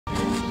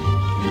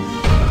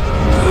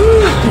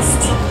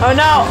Oh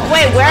no,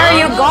 wait, where are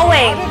you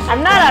going?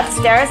 I'm not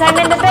upstairs, I'm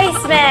in the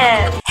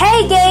basement.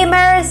 Hey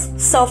gamers,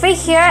 Sophie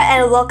here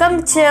and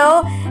welcome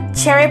to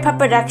Cherry Pop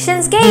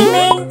Productions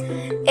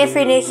Gaming. If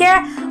you're new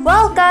here,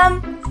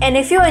 welcome. And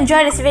if you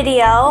enjoyed this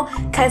video,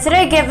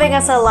 consider giving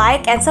us a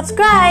like and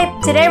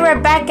subscribe. Today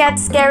we're back at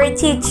Scary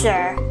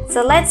Teacher.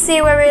 So let's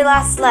see where we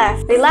last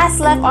left. We last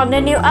left on the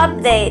new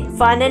update,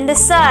 Fun in the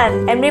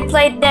Sun. And we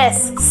played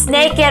this,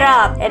 Snake It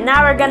Up. And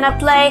now we're gonna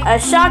play a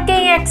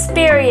shocking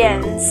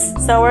experience.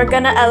 So we're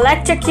gonna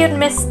electrocute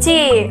Miss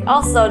T.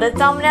 Also, the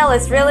thumbnail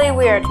is really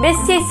weird. Miss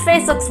T's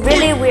face looks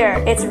really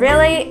weird. It's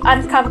really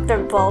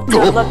uncomfortable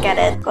to look at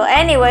it. Well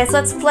anyways,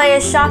 let's play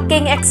a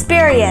shocking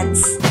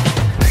experience.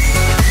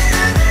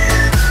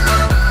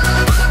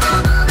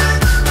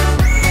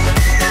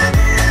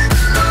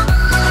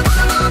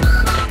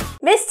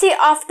 Misty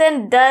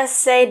often does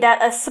say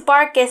that a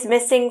spark is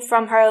missing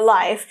from her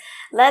life.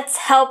 Let's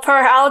help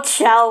her out,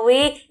 shall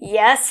we?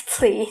 Yes,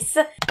 please.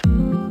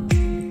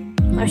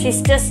 Oh,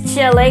 she's just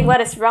chilling.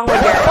 What is wrong with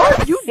her feet? What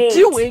are you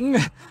doing?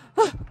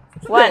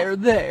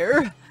 What?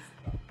 There.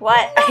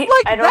 What? Not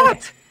like I don't...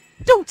 that.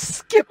 Don't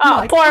skip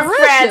my poor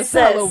precious Francis.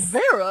 aloe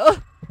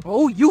vera.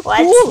 Oh, you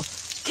What? fool.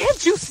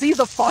 Can't you see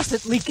the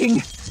faucet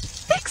leaking?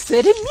 Fix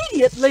it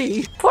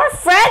immediately! Poor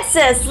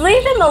Francis!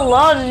 Leave him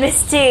alone,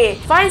 Misty!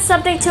 Find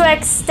something to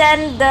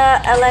extend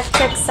the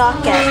electric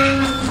socket.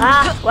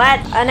 Ah, what?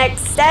 An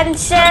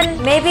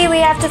extension? Maybe we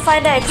have to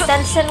find an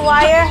extension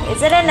wire?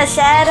 Is it in the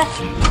shed?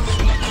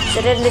 Is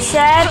it in the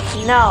shed?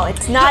 No,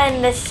 it's not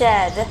in the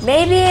shed.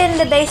 Maybe in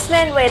the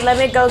basement? Wait, let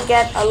me go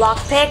get a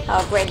lockpick.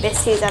 Oh great,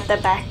 Misty's at the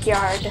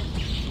backyard.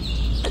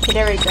 Okay,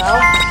 there we go.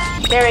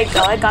 There we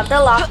go, I got the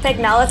lockpick.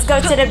 Now let's go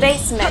to the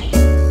basement.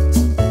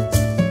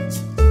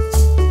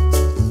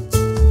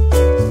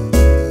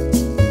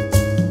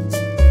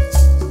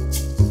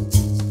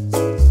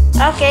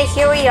 Okay,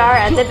 here we are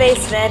at the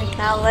basement.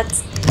 Now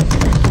let's...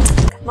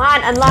 Come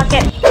on, unlock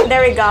it.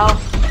 There we go.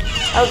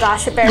 Oh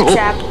gosh, a bear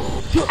trap.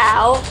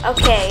 Ow.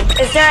 Okay.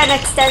 Is there an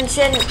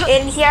extension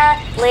in here?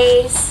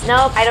 Please?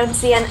 Nope, I don't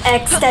see an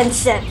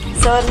extension.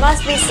 So it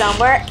must be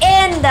somewhere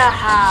in the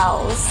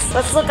house.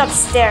 Let's look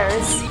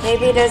upstairs.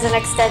 Maybe there's an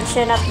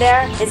extension up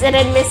there. Is it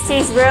in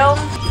Misty's room?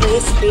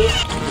 Please be.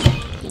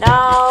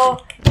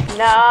 No.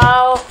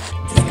 No.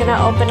 Just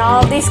gonna open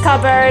all of these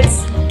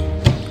cupboards.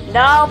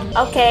 Nope.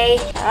 Okay.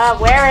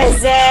 Where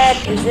is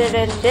it? Is it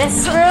in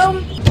this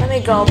room? Let me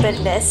go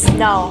open this.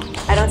 No.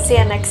 I don't see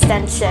an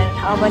extension.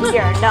 How about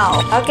here?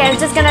 No. Okay, I'm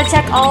just gonna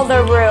check all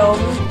the room.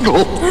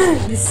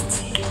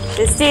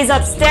 Misty's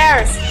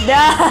upstairs.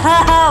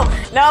 No!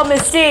 No,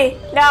 Misty.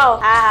 No.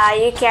 Haha,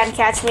 you can't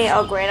catch me.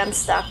 Oh, great. I'm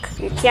stuck.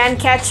 You can't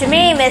catch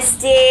me,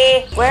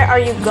 Misty. Where are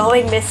you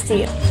going,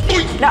 Misty?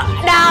 No.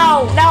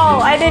 No. No.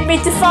 I didn't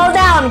mean to fall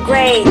down.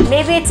 Great.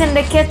 Maybe it's in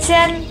the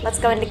kitchen. Let's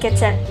go in the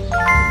kitchen.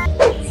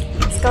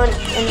 Go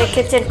in the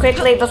kitchen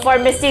quickly before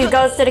Misty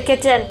goes to the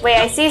kitchen. Wait,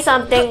 I see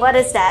something. What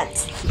is that?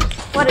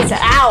 What is it?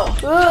 Ow!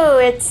 Ooh,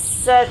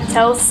 it's a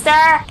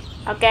toaster.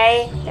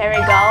 Okay, there we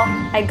go.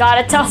 I got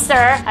a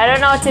toaster. I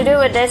don't know what to do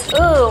with this.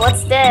 Ooh,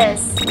 what's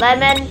this?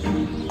 Lemon.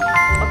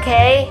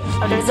 Okay.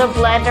 Oh, there's a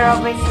blender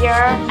over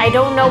here. I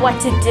don't know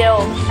what to do.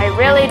 I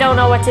really don't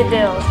know what to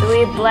do. Do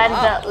we blend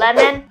the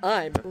lemon?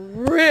 I'm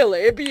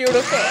really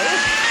beautiful.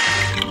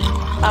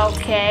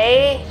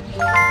 Okay.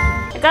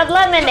 I got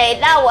lemonade.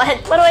 Now what?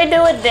 What do I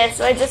do with this?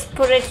 Do I just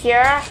put it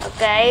here?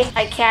 Okay.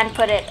 I can't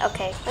put it.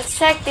 Okay. Let's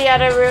check the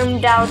other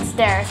room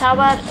downstairs. How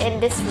about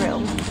in this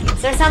room?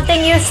 Is there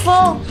something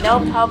useful?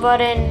 Nope. How about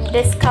in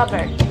this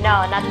cupboard?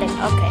 No, nothing.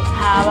 Okay.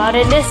 How about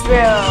in this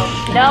room?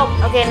 Nope.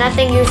 Okay,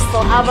 nothing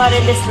useful. How about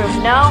in this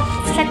room? No.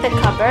 Let's check the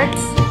cupboards.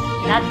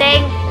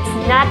 Nothing.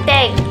 There's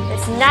nothing.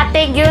 There's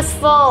nothing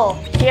useful.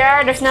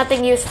 Here, there's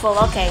nothing useful.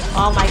 Okay.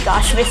 Oh my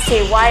gosh,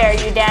 Misty, why are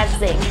you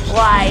dancing?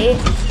 Why?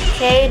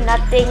 Okay,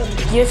 nothing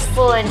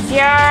useful in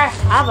here.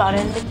 How about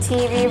in the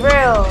TV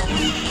room?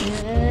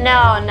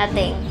 No,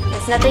 nothing.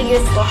 There's nothing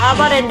useful. How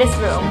about in this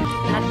room?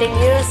 Nothing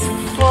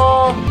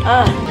useful.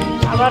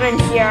 How about in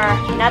here?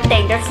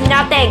 Nothing. There's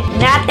nothing.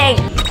 Nothing.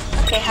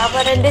 Okay, how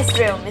about in this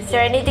room? Is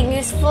there anything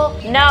useful?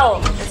 No,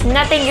 there's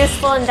nothing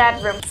useful in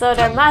that room. So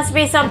there must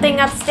be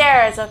something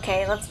upstairs.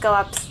 Okay, let's go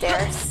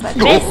upstairs. But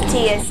Miss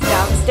T is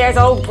downstairs.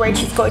 Oh, great,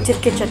 she's going to the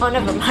kitchen. Oh,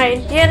 never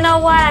mind. You know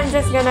what? I'm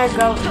just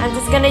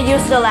gonna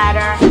use the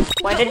ladder.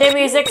 Why did the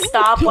music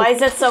stop? Why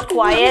is it so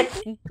quiet?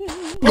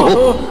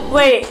 Oh,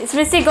 wait, is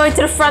Misty going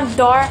to the front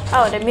door?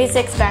 Oh, the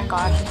music's back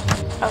on.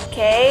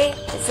 Okay,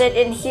 is it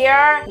in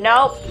here?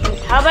 Nope.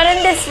 How about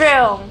in this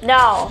room?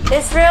 No.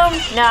 This room?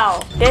 No.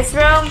 This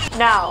room?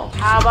 No.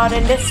 How about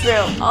in this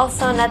room?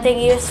 Also nothing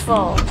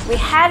useful. We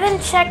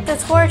haven't checked the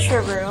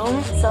torture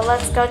room, so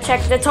let's go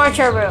check the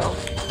torture room.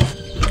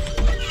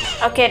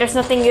 Okay, there's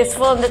nothing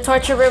useful in the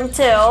torture room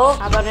too.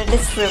 How about in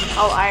this room?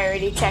 Oh, I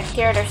already checked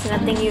here. There's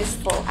nothing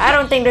useful. I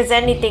don't think there's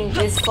anything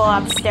useful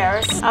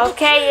upstairs.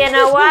 Okay, you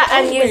know what?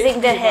 I'm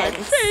using the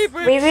hints.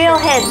 Reveal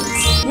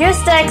hints.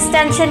 Use the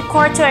extension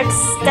cord to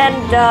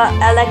extend the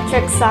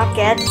electric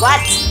socket. What?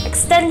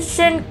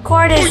 extension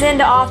cord is in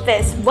the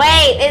office.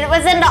 Wait, it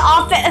was in the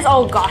office.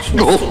 Oh gosh,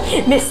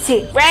 Misty.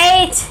 Misty,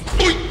 wait.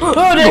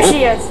 Oh, there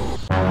she is.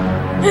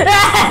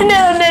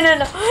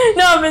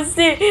 No,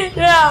 Misty.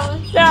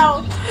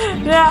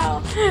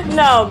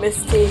 No,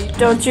 Misty.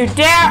 Don't you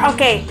dare.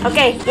 Okay.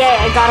 Yay,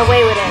 I got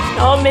away with it.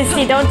 No,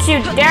 Misty, don't you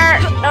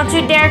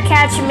dare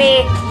catch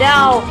me.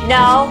 No.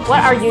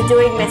 What are you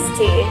doing,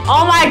 Misty?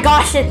 Oh my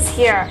gosh, it's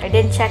here. I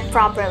didn't check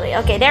properly.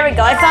 Okay, there we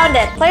go. I found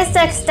it. Place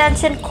the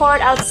extension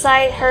cord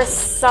outside her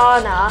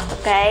sauna.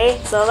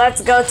 Okay, so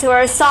let's go to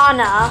her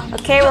sauna.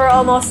 Okay, we're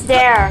almost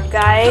there,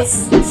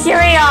 guys. Here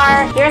we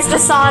are. Here's the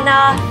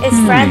sauna. Is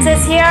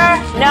Francis here?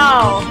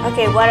 No.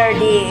 Okay, what are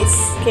these?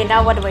 Okay,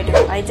 now what do I do?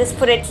 I just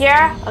put it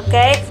here.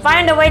 Okay.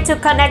 Find a way to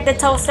connect the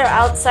toaster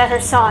outside her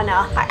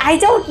sauna. I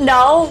don't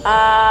know.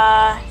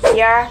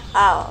 Here.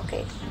 Oh,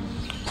 okay.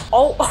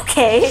 Oh,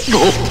 okay.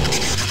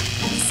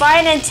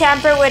 Find and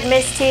tamper with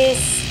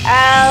Misty's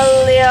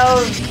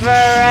aloe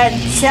vera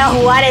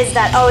gel. What is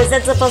that? Oh, is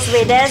it supposed to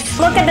be this?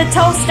 Look at the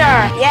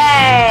toaster.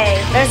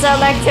 Yay! There's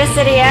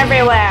electricity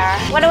everywhere.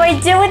 What do I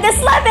do with this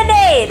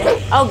lemonade?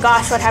 Oh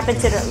gosh, what happened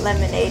to the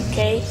lemonade?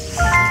 Okay.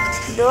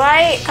 Do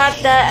I cut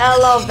the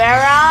aloe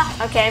vera?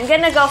 Okay, I'm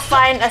gonna go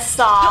find a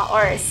saw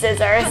or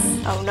scissors.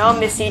 Oh no,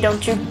 Missy,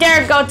 don't you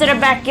dare go to the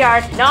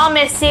backyard. No,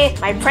 Missy,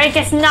 my prank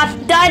is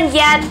not done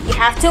yet. You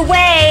have to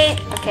wait.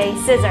 Okay,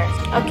 scissors.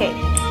 Okay.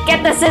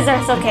 Get the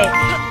scissors, okay.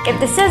 If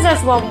the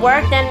scissors won't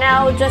work, then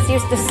I'll just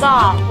use the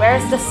saw.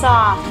 Where's the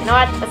saw? You know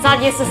what? Let's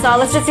not use the saw.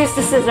 Let's just use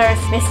the scissors.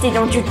 Misty,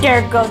 don't you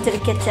dare go to the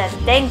kitchen.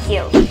 Thank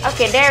you.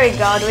 Okay, there we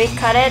go. Do we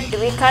cut it?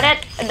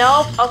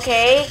 Nope.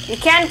 Okay. You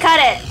can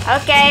cut it.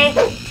 Okay.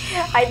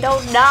 I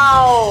don't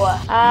know.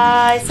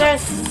 Is there a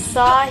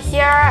saw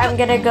here? I'm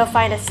gonna go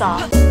find a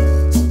saw.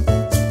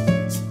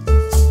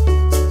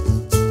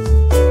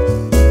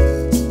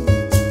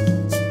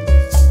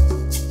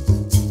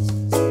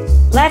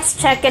 Let's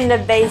check in the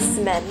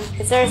basement.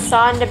 Is there a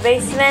saw in the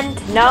basement?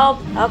 Nope.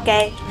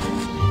 Okay.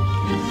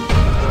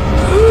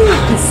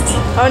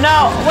 Oh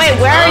no. Wait,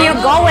 where are you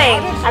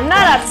going? I'm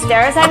not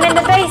upstairs. I'm in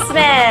the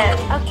basement.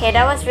 Okay,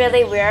 that was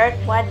really weird.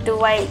 What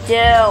do I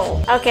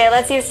do? Okay,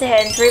 let's use the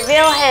hint.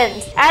 Reveal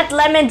hint. Add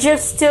lemon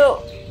juice to...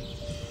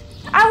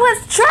 I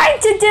was trying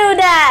to do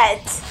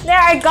that! There,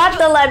 I got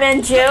the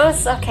lemon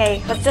juice.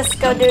 Okay, let's just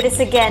go do this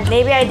again.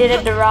 Maybe I did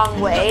it the wrong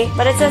way.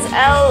 But it says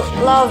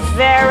aloe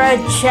vera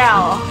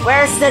gel.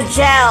 Where's the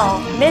gel?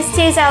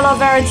 Misty's aloe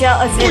vera gel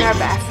is in her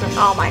bathroom.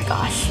 Oh my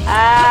gosh.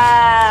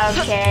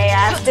 Okay,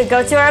 I have to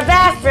go to her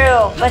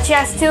bathroom. But she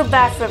has 2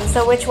 bathrooms,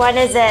 so which one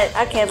is it?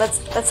 Okay, let's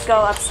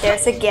go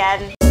upstairs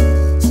again.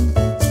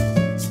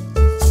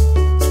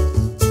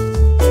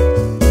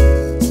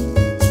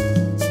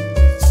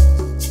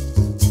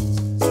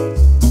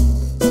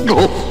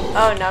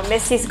 Oh no,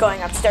 Misty's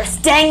going upstairs.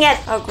 Dang it!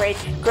 Oh, great.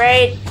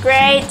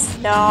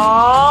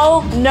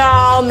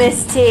 No,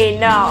 Misty,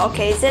 no.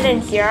 Okay, is it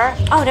in here?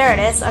 Oh, there it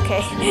is.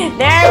 Okay,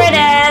 there it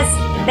is.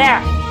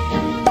 There.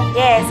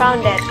 Yay, I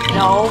found it.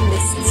 No,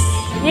 Misty.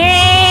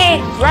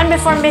 Yay! Run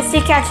before Misty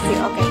catches you.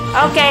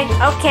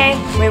 Okay.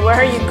 Wait, where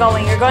are you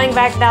going? You're going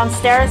back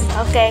downstairs?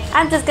 Okay.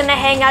 I'm just gonna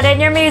hang out in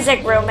your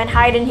music room and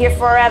hide in here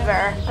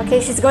forever.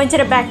 Okay, she's going to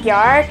the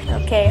backyard.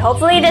 Okay,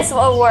 hopefully this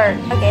will work.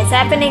 Okay, it's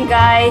happening,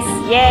 guys.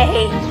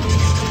 Yay!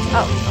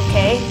 Oh,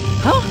 okay.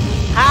 Huh?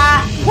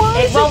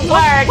 It won't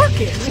work.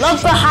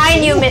 Look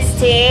behind you,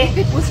 Misty. If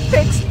it was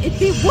fixed, it'd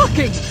be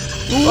working.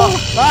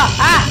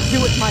 Do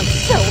it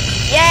myself.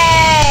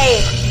 Yay!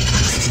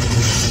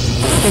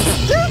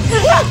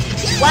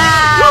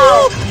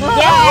 Wow!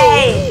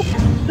 Yay!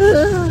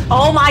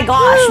 Oh my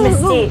gosh,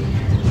 Misty.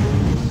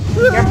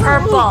 You're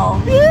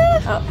purple.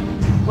 Oh,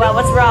 well,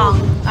 what's wrong?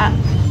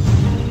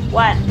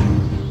 What?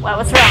 Well,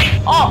 what's wrong?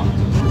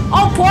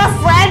 Oh, poor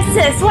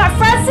Francis. What?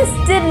 Francis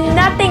did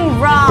nothing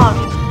wrong.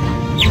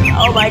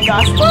 Oh my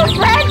gosh, poor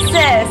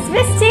Francis.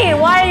 Misty,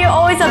 why are you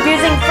always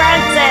abusing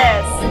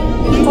Francis?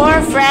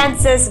 Poor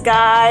Francis,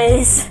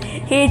 guys.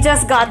 He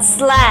just got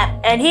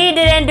slapped and he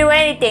didn't do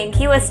anything.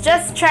 He was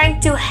just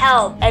trying to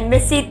help and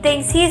Missy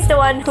thinks he's the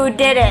one who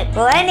did it.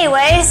 Well,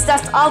 anyways,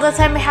 that's all the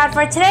time we had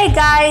for today,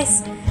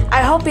 guys.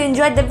 I hope you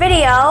enjoyed the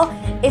video.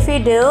 If you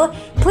do,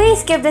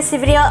 please give this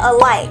video a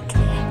like.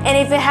 And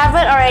if you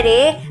haven't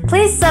already,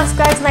 please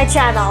subscribe to my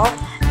channel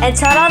and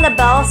turn on the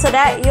bell so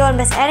that you won't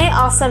miss any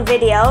awesome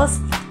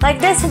videos like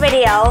this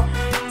video.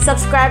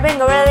 Subscribing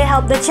will really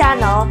help the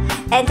channel.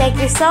 And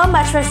thank you so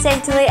much for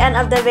staying to the end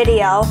of the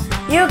video.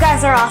 You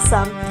guys are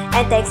awesome.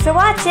 And thanks for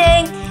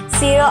watching.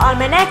 See you on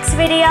my next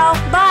video.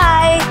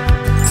 Bye!